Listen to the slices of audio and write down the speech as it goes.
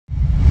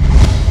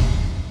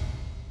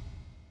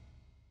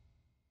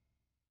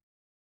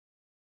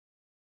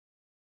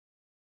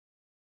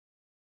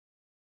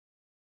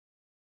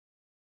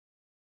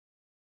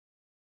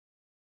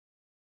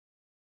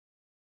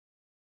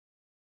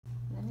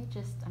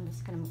I'm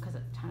just gonna, because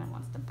it kind of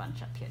wants to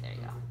bunch up here. There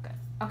you go. Good.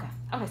 Okay.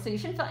 Okay, so you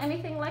shouldn't feel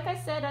anything, like I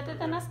said, other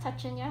than us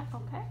touching you.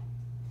 Okay.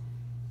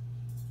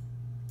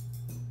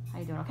 How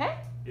you doing? Okay?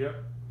 Yep.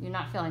 You're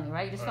not feeling me,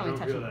 right? You just feel me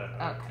touching. Feel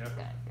that. Okay, Yep.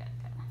 good.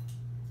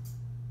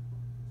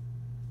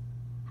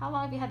 How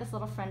long have you had this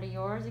little friend of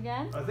yours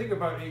again? I think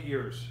about 8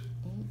 years.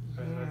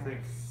 8 years. I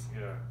think,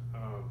 yeah.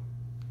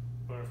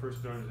 When I first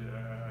started,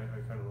 I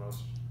kind of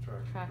lost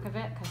track of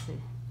it,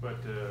 but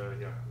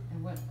yeah. It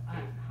went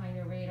behind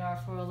your radar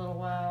for a little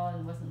while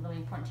and wasn't really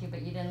important to you,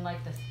 but you didn't like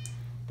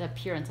the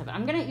appearance of it.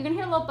 You're gonna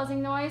hear a little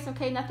buzzing noise.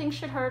 Okay, nothing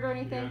should hurt or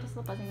anything. Just a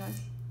little buzzing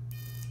noise.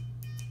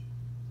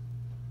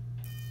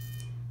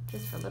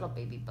 Just for little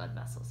baby blood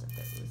vessels if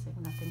they're losing.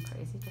 Nothing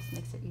crazy. Just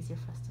makes it easier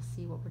for us to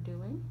see what we're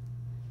doing.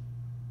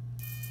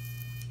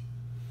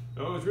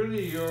 Oh, it's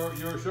really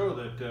your show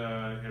that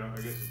I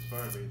guess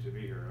inspired me to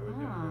be here. I would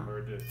have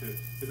hard to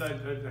because I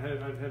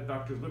had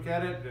doctors look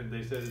at it and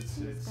they said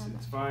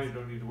it's fine. You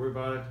don't need to worry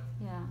about it.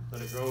 Yeah.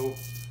 Let it go.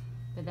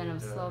 But then it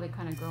was slowly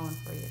kind of growing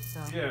for you.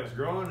 So. Yeah, it was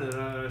growing, and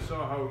I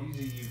saw how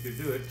easy you could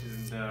do it,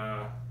 and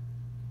I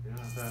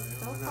thought,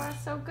 so far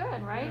so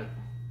good, right?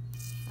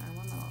 Yeah. Sorry,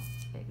 one little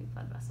baby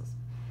blood vessels.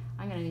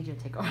 I'm gonna need you to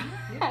take over.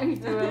 You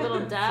do a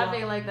little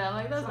dabbing like that,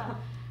 like this.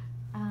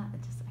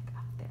 Just like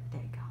up there.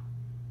 There you go.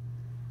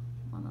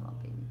 One little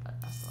baby blood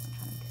vessel I'm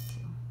trying to get to.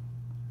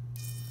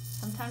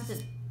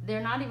 Sometimes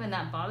they're not even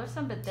that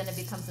bothersome, but then it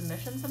becomes a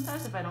mission.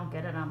 Sometimes if I don't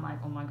get it, I'm like,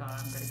 oh my god,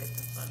 I'm gonna get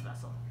this blood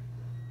vessel.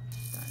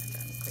 It's starting to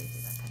drive me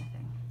crazy, that kind of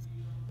thing.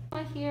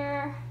 Right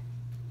here,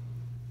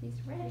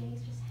 he's ready.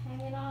 He's just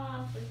hanging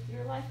on for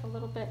your life a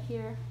little bit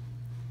here.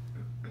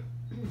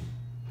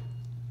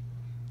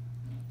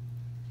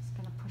 Just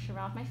gonna push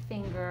around my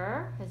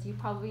finger. As you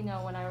probably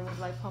know, when I remove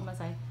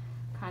lipomas, I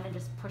kind of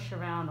just push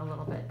around a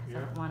little bit because I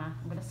don't wanna.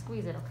 I'm gonna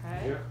squeeze it,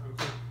 okay? Yeah.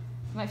 Okay.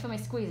 You might feel me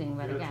squeezing,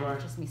 but again, try.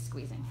 it's just me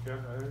squeezing. Yeah,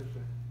 I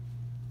understand.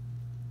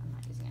 I'm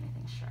not using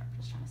anything sharp.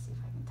 Just trying to see if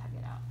I can tug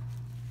it out.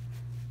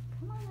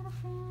 Come on, little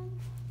friend.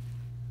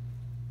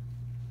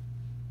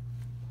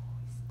 Oh,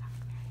 he's stuck.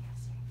 There he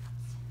is. Here he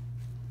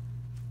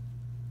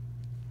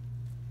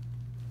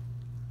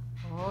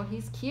comes. Oh,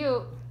 he's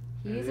cute.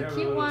 He's a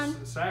cute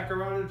one. Sac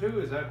around it too?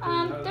 Is that?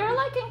 They're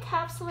like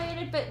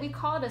encapsulated, but we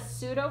call it a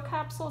pseudo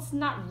capsule. It's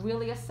not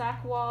really a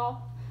sac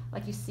wall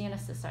like you see in a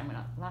cyst. Sorry, I'm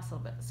gonna last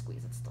little bit of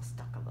squeeze. It's still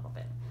stuck a little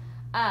bit.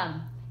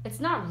 It's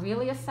not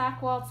really a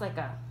sac wall. It's like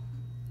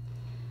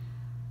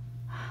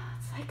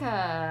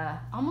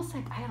almost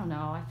like, I don't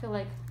know. I feel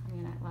like,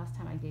 last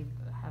time I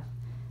have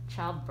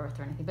childbirth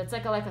or anything, but it's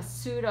like a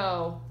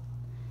pseudo.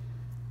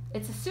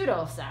 It's a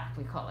pseudo sac.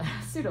 We call it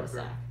a pseudo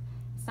sac.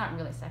 It's not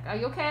really sac. Are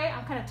you okay?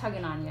 I'm kind of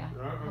tugging on you.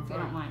 Hope you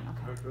don't mind.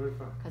 Okay. I'm really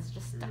fine. Because it's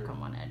just stuck on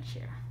one edge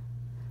here.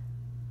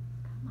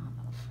 Come on,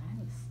 little friend.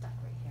 He's stuck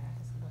right here.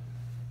 There's a little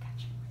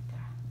catching right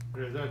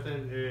there. Is that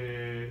then?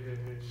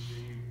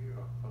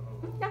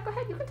 Yeah, go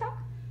ahead. You can talk.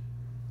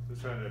 I'm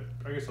trying to.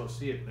 I guess I'll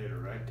see it later,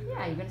 right?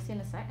 Yeah, you're gonna see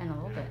in a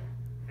little bit.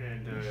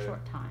 And in a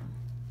short time.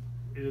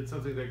 Is it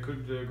something that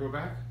could grow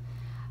back?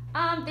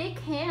 They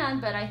can,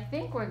 but I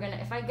think we're gonna.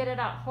 If I get it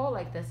out whole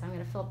like this, I'm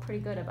gonna feel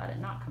pretty good about it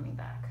not coming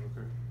back.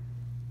 Okay.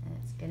 And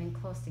it's getting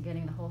close to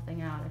getting the whole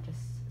thing out. It's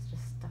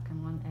just stuck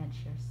in one edge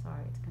here.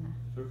 Sorry, it's gonna.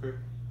 It's okay.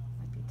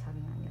 Might be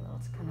tugging on you a little.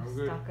 It's kind of I'm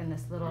stuck good. in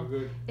this little. I'm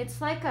good.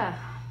 It's like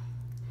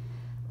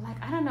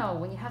I don't know,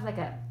 when you have like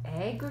an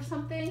egg or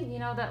something,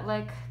 that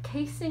like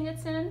casing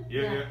it's in.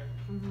 Yeah.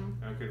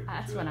 Mm-hmm. Okay.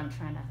 That's what I'm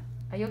trying to.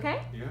 Are you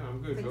okay? Yeah, I'm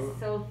good. It's like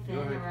so thin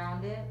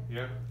around it.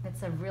 Yeah.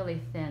 It's a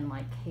really thin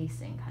like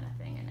casing kind of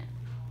thing in it.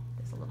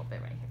 There's a little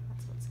bit right here.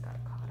 That's what's got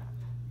it caught up.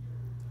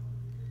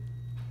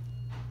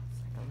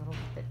 It's like a little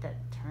bit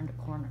that turned a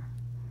corner.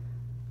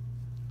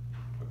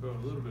 I've got a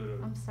little bit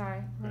of. I'm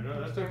sorry.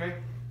 No, that's okay.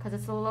 Because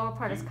it's the lower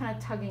part. It's kind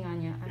of tugging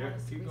on you. I want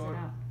to squeeze it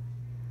out.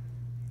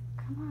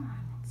 Come on.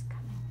 It's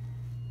coming.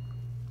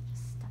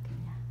 Just stuck in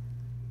you.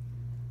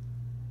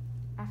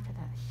 After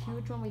that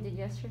huge one we did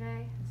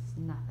yesterday, this is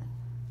nothing.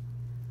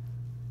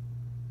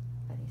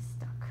 But he's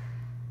stuck.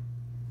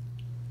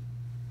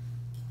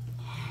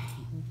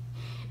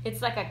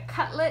 It's like a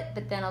cutlet,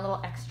 but then a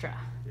little extra.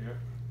 Yeah.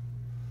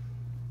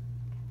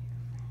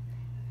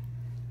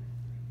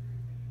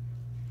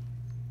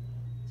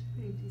 It's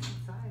pretty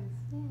decent size.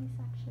 Yeah,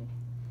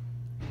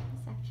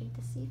 he's actually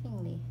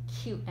deceivingly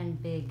cute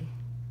and big.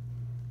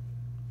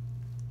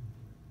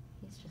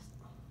 He's just.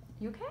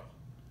 You okay?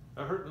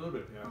 I hurt a little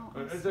bit, yeah. Oh,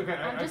 But it's okay.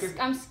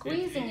 I'm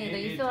squeezing you. Do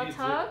you feel a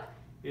tug?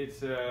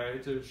 It's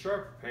a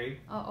sharp pain.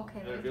 Oh,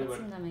 okay. Let me put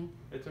some numbing.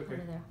 It's okay.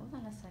 Over there. Hold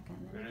on a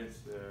second. And it's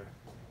Let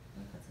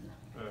me put some numbing.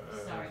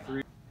 Sorry about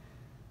 3. that.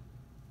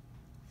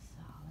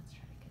 So let's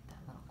try to get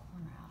that little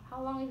corner out.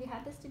 How long have you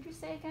had this? Did you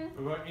say again?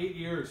 About 8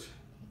 years.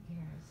 8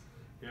 years.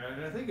 Yeah,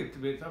 and I think it's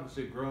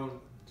obviously grown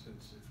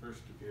since it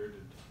first appeared,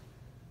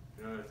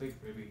 and I think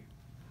maybe.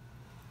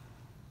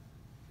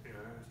 Yeah,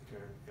 I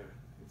think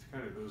it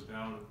kind of goes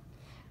down.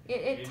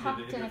 It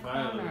tucked in a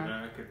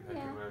corner. I can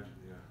imagine,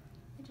 yeah.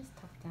 It just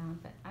tucked down,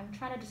 but I'm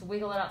trying to just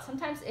wiggle it out.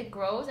 Sometimes it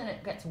grows and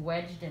it gets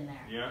wedged in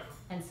there. Yeah.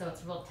 And so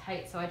it's real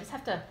tight. So I just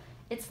have to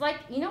It's like,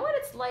 you know what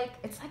it's like?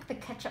 It's like the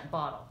ketchup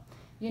bottle.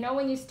 You know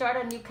when you start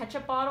a new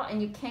ketchup bottle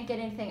and you can't get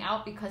anything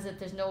out because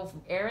there's no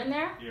air in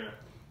there? Yeah.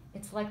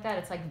 It's like that.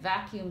 It's like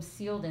vacuum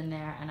sealed in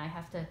there, and I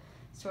have to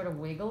sort of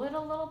wiggle it a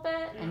little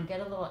bit and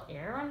get a little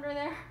air under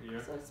there,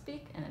 so to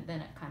speak, and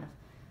then it kind of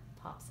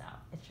pops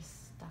out. It's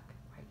just stuck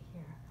right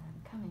here.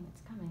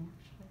 It's coming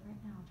actually right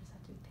now. I'll just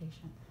have to be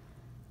patient.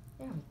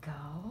 There we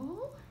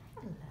go.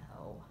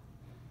 Hello.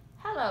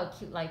 Hello,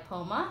 cute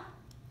lipoma.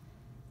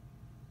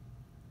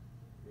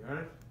 You got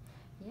it?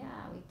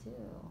 Yeah, we do.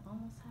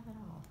 Almost have it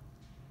all.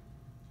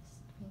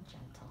 Just be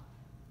gentle.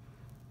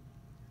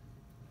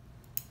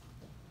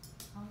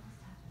 Almost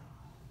have it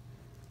all.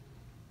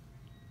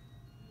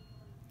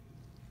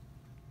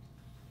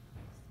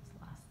 This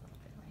last little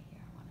bit right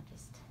here, I want to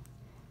just...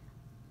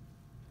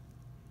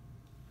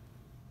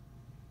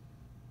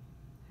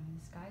 I mean,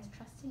 this guy's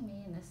trusting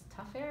me in this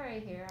tough area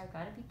here. I've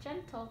got to be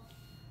gentle.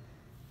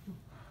 I'm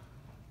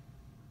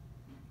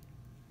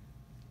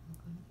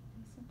going to be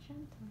nice and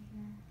gentle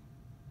here.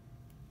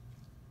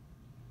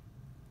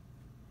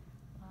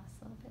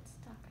 Last little bit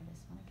stuck. I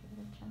just want to give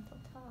it a gentle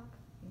tug.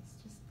 He's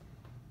just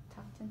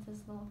tucked into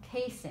this little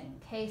casing.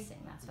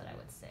 That's what I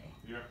would say.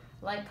 Yeah.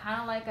 Like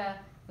kind of like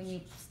when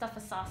you stuff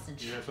a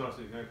sausage. Yeah,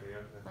 sausage, exactly. Yeah.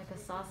 Like a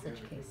sausage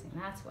casing.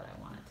 That's what I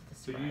wanted to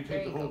So describe. do you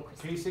take the whole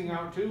casing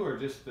out too, or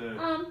just the?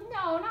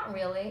 No, not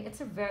really.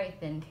 It's a very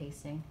thin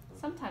casing.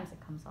 Sometimes it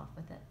comes off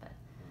with it, but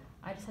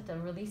I just have to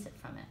release it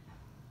from it.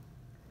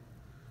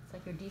 It's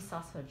like you're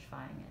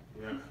desausagifying it.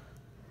 Yeah.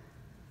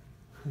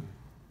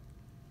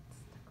 It's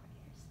stuck right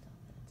here still,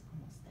 but it's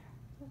almost there.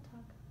 We'll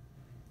talk.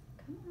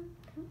 Come on,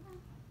 come on.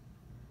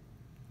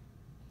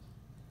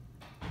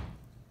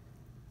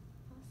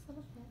 Last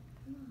little bit,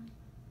 come on.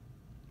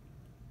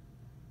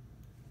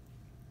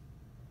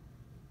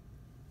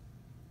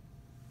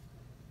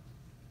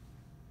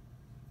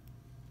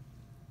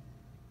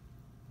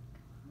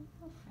 Come on,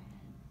 little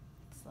friend.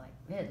 It's like,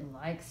 it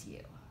likes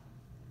you.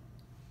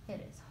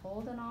 It is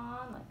holding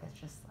on, like it's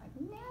just like,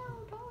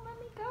 no, don't let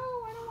me go,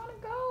 I don't want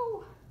to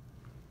go.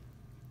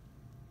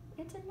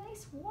 It's a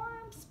nice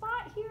warm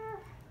spot here.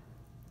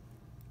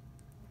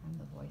 I'm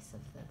the voice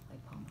of the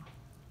lipoma.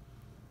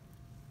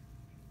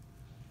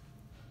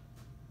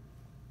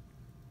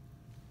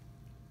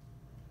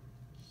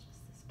 It's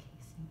just this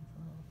casing is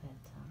a little bit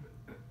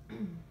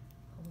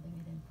holding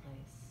it in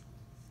place.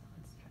 So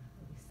let's try to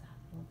release that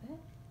a little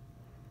bit.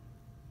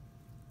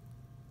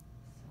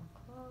 So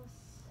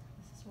close.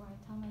 This is where I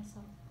tell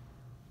myself,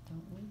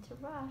 don't need to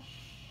rush.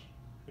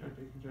 Yeah,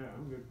 take your time.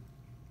 I'm good.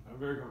 I'm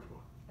very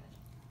comfortable. Good.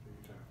 Take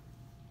your time.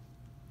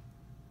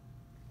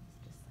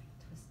 It's just like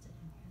twisted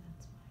in here,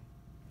 that's why.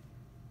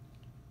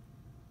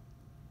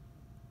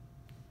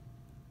 I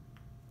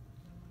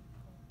don't want to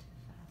pull too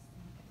fast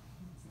and get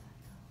things that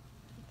go.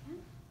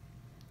 Again.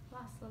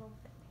 Last little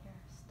bit here,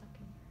 stuck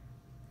in here.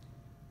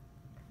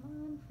 Come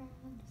on,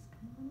 friend, just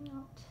come on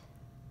out.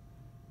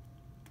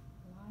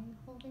 Why are you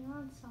holding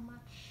on so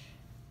much?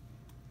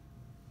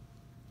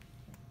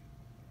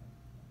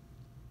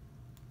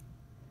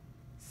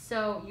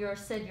 So you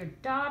said your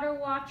daughter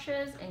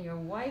watches and your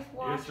wife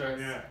watches.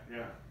 Yes,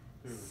 yeah.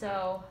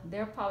 So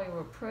they probably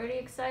were pretty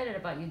excited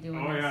about you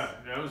doing Oh this. yeah,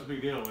 that was a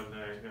big deal when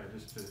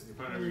just in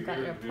front of You got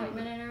year your to do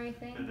appointment it. and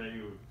everything. And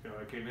then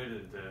I came in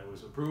and it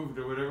was approved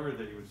or whatever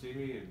that you would see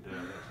me, and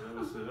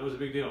so that was a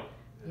big deal.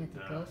 You had to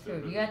go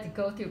through. You had to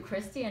go through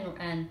Christy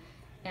and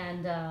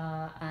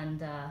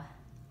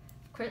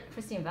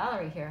Christy and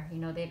Valerie here. You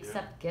know they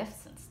accept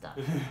gifts and stuff.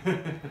 Now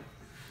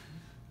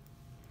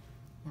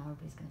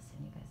everybody's gonna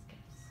send you guys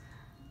gifts.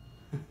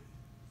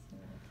 See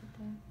what I did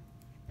there?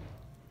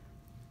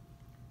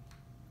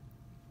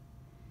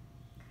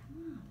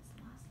 Come on, this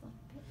last little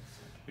bit.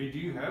 Hey, do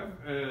you have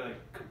like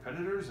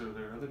competitors? Are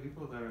there other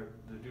people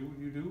that do what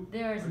you do?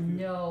 There's Like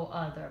no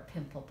other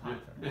Pimple Popper.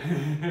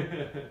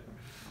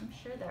 I'm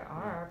sure there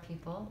are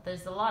people.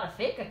 There's a lot of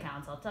fake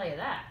accounts, I'll tell you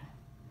that.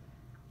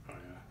 Oh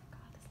yeah.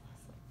 God, this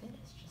last little bit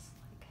is just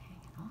like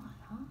hanging on,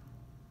 huh?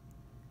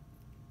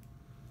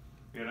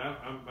 Yeah,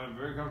 and I'm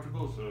very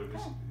comfortable, so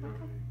just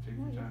take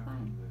No, your you're time. fine.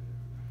 And,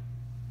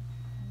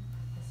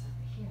 Put this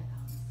over here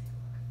though. Let's take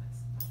a look at what's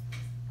left.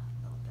 There's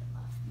a little bit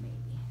left,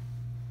 maybe.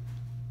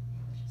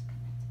 It was just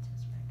connected to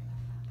his regular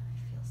fat, but I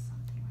feel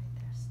something right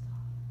there still.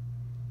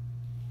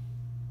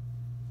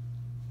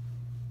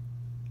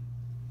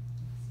 Let's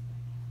see if I can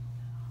pull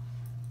that off.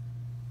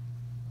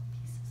 Little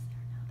pieces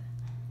there now then.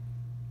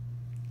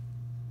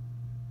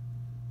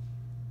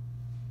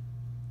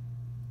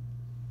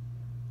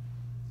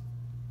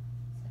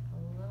 It's like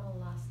a little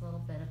last little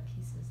bit of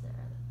pieces there.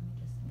 Let me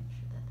just make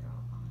sure that they're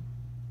all gone.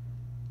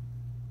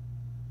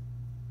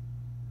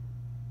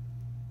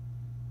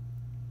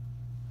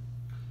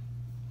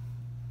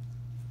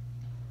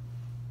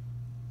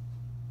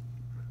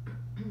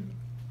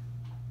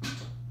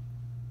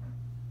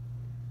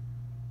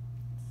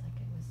 It's like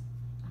it was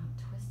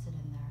twisted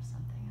in there or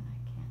something and I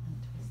can't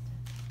untwist it.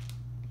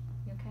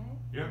 You okay?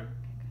 yeah. Okay,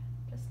 good.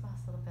 Just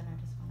last little bit, I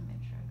just want to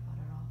make sure I got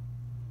it all.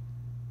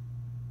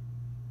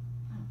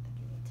 I don't think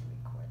you need to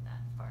record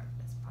that part.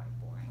 It's probably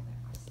boring there,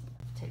 Chris.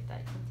 Take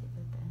that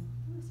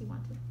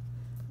want to.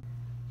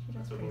 She does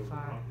That's a pretty little bit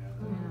far. long,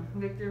 yeah. Yeah.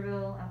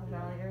 Victorville, Apple Yeah.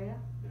 Valley area.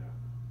 Yeah.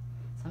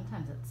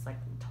 Sometimes it's like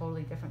a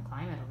totally different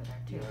climate over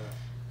there too.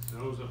 Yeah.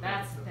 Snows up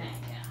That's the there. thing,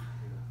 yeah.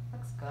 Yeah.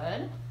 Looks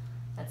good.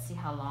 Let's see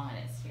how long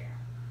it is here.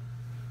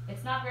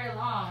 It's not very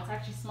long. It's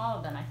actually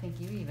smaller than I think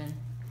you even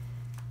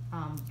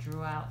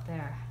drew out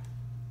there.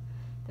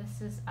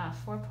 This is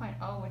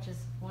 4.0, which is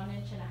 1.5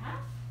 inches.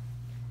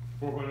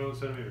 4.0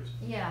 centimeters.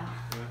 Yeah.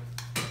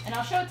 Yeah. And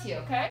I'll show it to you,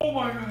 okay? Oh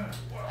my god!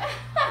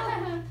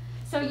 Wow.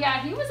 So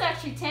yeah, he was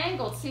actually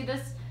tangled. See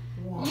this?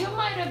 Wow. You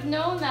might have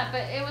known that,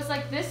 but it was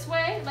like this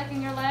way, like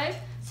in your leg.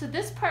 So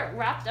this part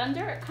wrapped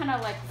under, it kind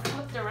of like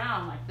flipped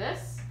around like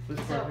this. This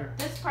So part here.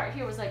 this part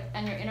here was like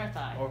on your inner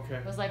thigh. Okay.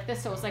 It was like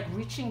this, so it was like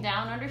reaching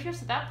down under here.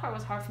 So that part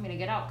was hard for me to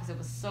get out because it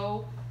was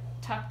so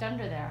tucked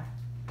under there.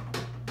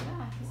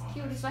 Yeah, he's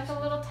cute. He's like a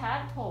little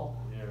tadpole.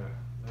 Yeah.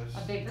 That's.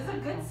 A big That's a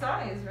tadpole. good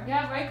size, right?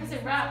 Yeah, right, because it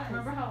Decent wrapped. size.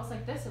 Remember how it was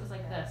like this? It was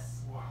like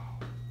this. Wow.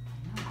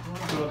 I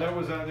know. So that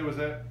was that. There was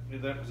that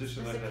in that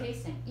position There's like a that.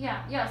 casing.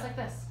 Yeah, yeah, it's like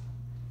this.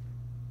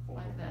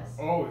 Like this.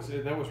 Oh,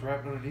 that was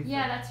wrapped underneath.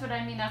 Yeah, it. that's what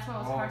I mean. That's why it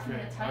was hard for me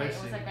to Okay, tell I you. It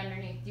see. was like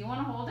underneath. Do you want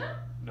to hold it?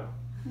 No.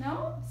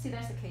 No? See,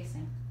 there's the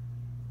casing.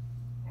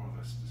 Oh,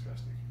 that's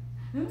disgusting.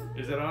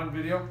 Is that on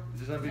video?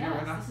 Is this on video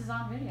right now? Yes, this is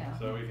on video.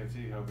 So we can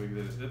see how big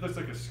that is. It looks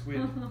like a squid.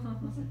 Yes,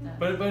 it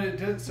does. but it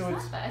did. So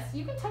it's not bad.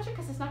 You can touch it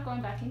because it's not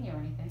going back in you or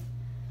anything.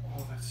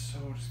 Oh, that's so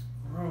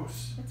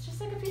gross. It's just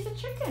like a piece of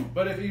chicken.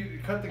 But if you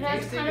cut the It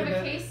has casing kind of and a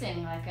then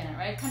casing like in it,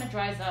 right? It kind of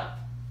dries up.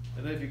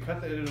 and then if you cut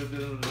that, it'll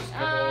just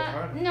come all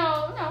apart.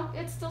 No,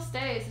 it still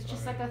stays. It's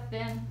just Okay. like a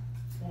thin.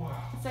 Wow.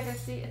 It's like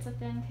it's a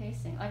thin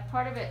casing. Like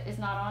part of it is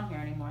not on here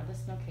anymore.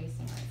 There's no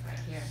casing right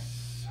here.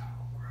 So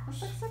It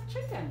gross. looks like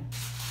chicken.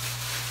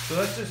 So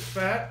that's just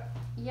fat.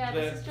 Yeah,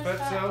 this is That just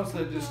fat cells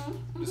that just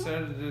Mhm.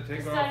 decided to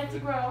take Decided off. to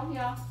grow.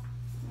 Yeah.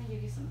 Let me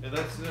give you some. And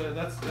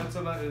that's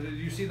a lot.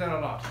 You see that a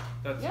lot.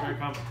 That's Yeah. very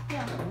common.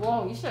 Yeah.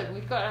 Whoa, you should.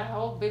 We got a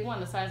whole big one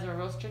the size of a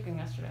roast chicken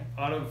yesterday.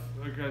 Out of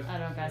a guy's,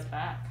 Out of a guy's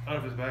back. out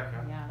of his back.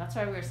 Huh? Yeah, that's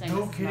why we were saying.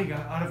 No this is kidding.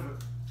 not- Out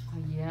of.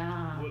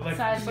 Yeah. Well, like-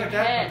 size just of your like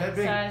that, head. that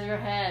big? Size of your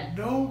head.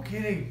 No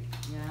kidding.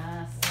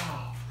 Yes.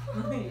 Wow.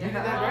 Yeah. Look at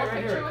that right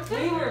Picture here. was We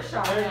good. were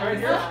shocked. Right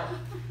here?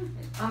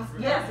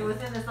 Yes, it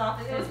was in this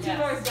office. It was 2 Yes.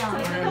 doors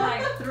down. It took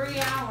like 3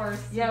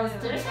 hours. Yeah, it was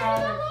Did 3 it take hours.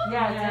 that long?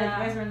 Yeah, it Yeah. did.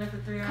 You guys were in there for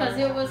 3 hours. Because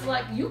it was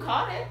like, you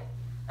caught it.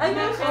 I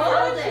know, You she held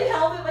held it. it. She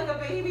held it like a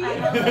baby. I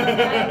held it.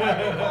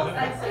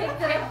 I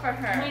picked it up for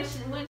her.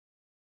 When